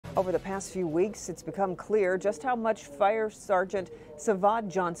Over the past few weeks, it's become clear just how much Fire Sergeant Sivad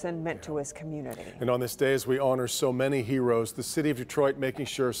Johnson meant to his community. And on this day, as we honor so many heroes, the city of Detroit making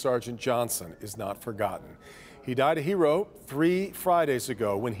sure Sergeant Johnson is not forgotten. He died a hero 3 Fridays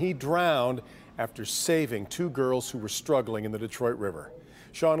ago when he drowned after saving 2 girls who were struggling in the Detroit River.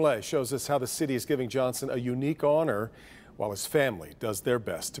 Sean Lay shows us how the city is giving Johnson a unique honor while his family does their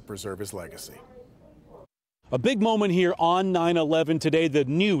best to preserve his legacy. A big moment here on 9/11 today. The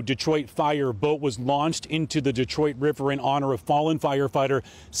new Detroit Fire boat was launched into the Detroit River in honor of fallen firefighter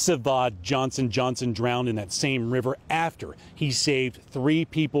Sivad Johnson. Johnson drowned in that same river after he saved 3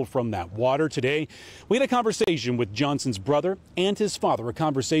 people from that water. Today, we had a conversation with Johnson's brother and his father, a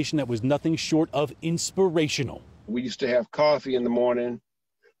conversation that was nothing short of inspirational. We used to have coffee in the morning,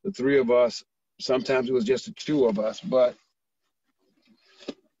 the 3 of us. Sometimes it was just the 2 of us, but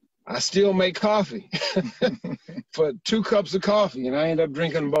I still make coffee for 2 cups of coffee, and I end up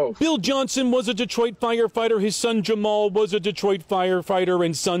drinking both. Bill Johnson was a Detroit firefighter. His son Jamal was a Detroit firefighter,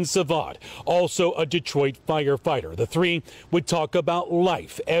 and son Sivad, also a Detroit firefighter. The 3 would talk about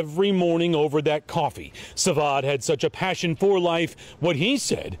life every morning over that coffee. Sivad had such a passion for life. What he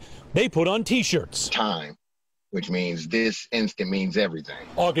said, they put on T-shirts. Time, which means this instant means everything.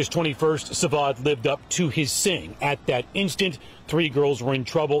 August 21st, Sivad lived up to his saying. At that instant, 3 girls were in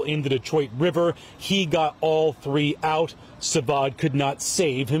trouble in the Detroit River. He got all 3 out. Sivad could not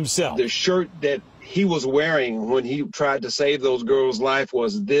save himself. The shirt that he was wearing when he tried to save those girls' life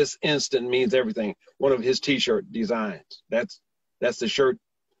was "This instant means everything." One of his T-shirt designs. That's the shirt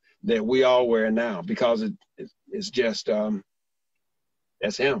that we all wear now because it's just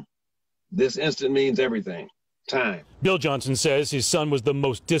that's him. This instant means everything. Time. Bill Johnson says his son was the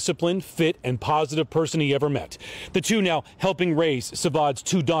most disciplined, fit, and positive person he ever met. The 2 now helping raise Sivad's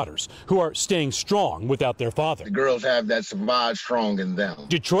 2 daughters, who are staying strong without their father. The girls have that Sivad strong in them.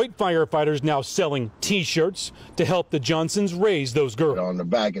 Detroit firefighters now selling T-shirts to help the Johnsons raise those girls. On the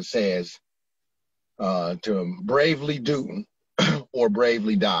back it says, to bravely do or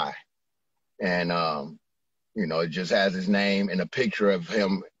bravely die. And, it just has his name and a picture of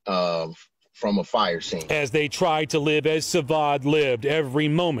him from a fire scene. As they try to live as Sivad lived, every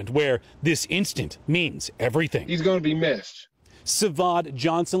moment where this instant means everything. He's going to be missed. Sivad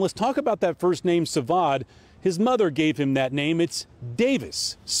Johnson. Let's talk about that first name, Sivad. His mother gave him that name. It's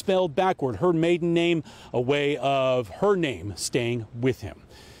Davis, spelled backward. Her maiden name, a way of her name staying with him.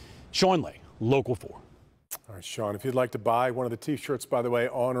 Sean Lay, Local 4. All right, Sean, if you'd like to buy one of the T-shirts, by the way,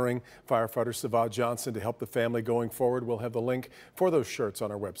 honoring firefighter Sivad Johnson to help the family going forward, we'll have the link for those shirts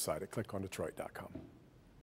on our website at clickondetroit.com.